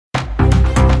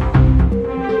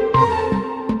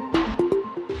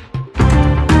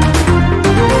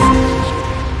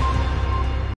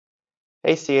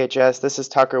Hey CHS, this is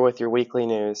Tucker with your weekly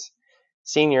news.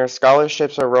 Senior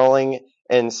scholarships are rolling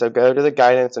in, so go to the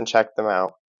guidance and check them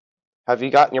out. Have you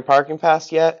gotten your parking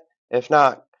pass yet? If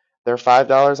not, they're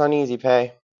 $5 on Easy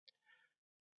Pay.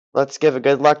 Let's give a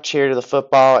good luck cheer to the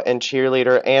football and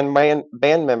cheerleader and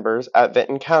band members at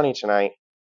Vinton County tonight.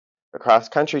 The cross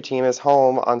country team is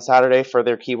home on Saturday for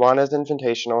their Kiwanis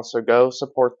Invitational, so go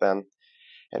support them.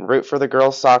 And root for the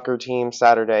girls soccer team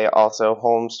Saturday, also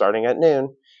home starting at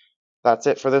noon. That's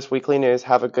it for this weekly news.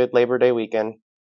 Have a good Labor Day weekend.